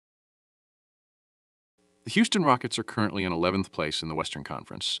The Houston Rockets are currently in 11th place in the Western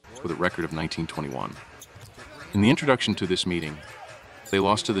Conference with a record of 19-21. In the introduction to this meeting, they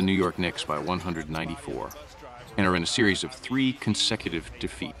lost to the New York Knicks by 194 and are in a series of 3 consecutive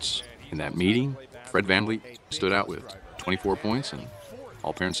defeats. In that meeting, Fred VanVleet stood out with 24 points and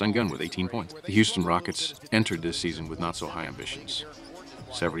All-Parent Sengun with 18 points. The Houston Rockets entered this season with not so high ambitions.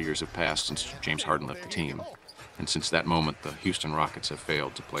 Several years have passed since James Harden left the team, and since that moment, the Houston Rockets have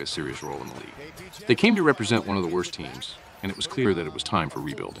failed to play a serious role in the league. They came to represent one of the worst teams, and it was clear that it was time for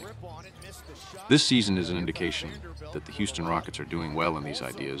rebuilding. This season is an indication that the Houston Rockets are doing well in these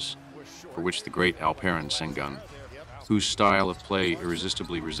ideas, for which the great All-Parent Sengun, whose style of play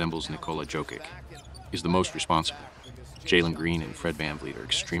irresistibly resembles Nikola Jokic, is the most responsible. Jalen Green and Fred VanVleet are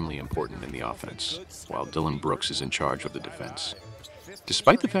extremely important in the offense, while Dillon Brooks is in charge of the defense.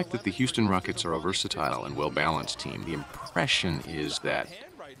 Despite the fact that the Houston Rockets are a versatile and well-balanced team, the impression is that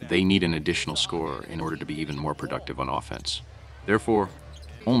they need an additional scorer in order to be even more productive on offense. Therefore,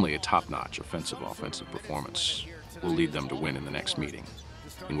 only a top-notch offensive performance will lead them to win in the next meeting,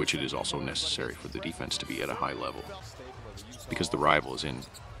 in which it is also necessary for the defense to be at a high level, because the rival is in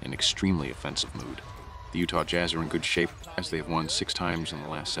an extremely offensive mood. The Utah Jazz are in good shape, as they have won 6 times in the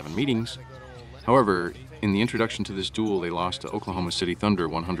last 7 meetings. However, in the introduction to this duel, they lost to Oklahoma City Thunder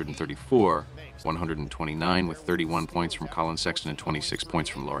 134-129 with 31 points from Colin Sexton and 26 points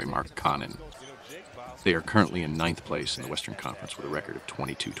from Lauri Markkanen. They are currently in 9th place in the Western Conference with a record of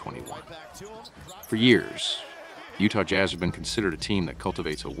 22-21. For years, the Utah Jazz have been considered a team that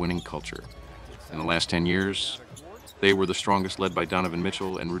cultivates a winning culture. In the last 10 years, they were the strongest, led by Donovan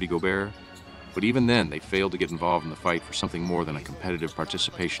Mitchell and Rudy Gobert, but even then, they failed to get involved in the fight for something more than a competitive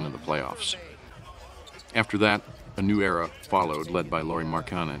participation in the playoffs. After that, a new era followed, led by Lauri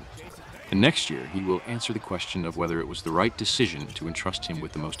Markkanen. And next year, he will answer the question of whether it was the right decision to entrust him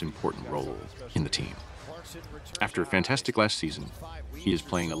with the most important role in the team. After a fantastic last season, he is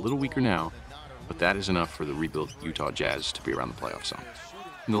playing a little weaker now, but that is enough for the rebuilt Utah Jazz to be around the playoff zone.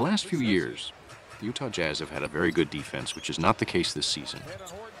 In the last few years, the Utah Jazz have had a very good defense, which is not the case this season,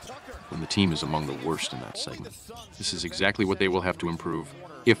 when the team is among the worst in that segment. This is exactly what they will have to improve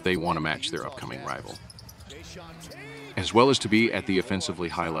if they want to match their upcoming rival, as well as to be at the offensively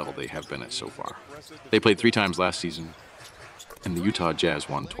high level they have been at so far. They played 3 times last season, and the Utah Jazz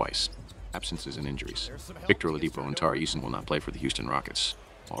won twice. Absences and injuries. Victor Oladipo and Tari Eason will not play for the Houston Rockets,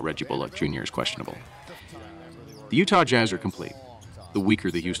 while Reggie Bullock Jr. is questionable. The Utah Jazz are complete. The weaker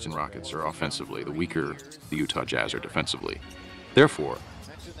the Houston Rockets are offensively, the weaker the Utah Jazz are defensively. Therefore,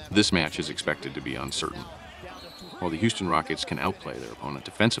 this match is expected to be uncertain. While the Houston Rockets can outplay their opponent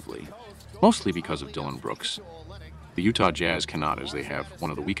defensively, mostly because of Dillon Brooks, the Utah Jazz cannot, as they have one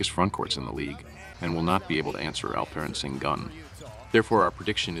of the weakest frontcourts in the league and will not be able to answer All-Parent Sengun. Therefore, our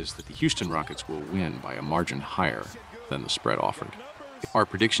prediction is that the Houston Rockets will win by a margin higher than the spread offered. Our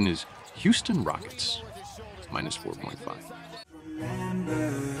prediction is Houston Rockets -4.5.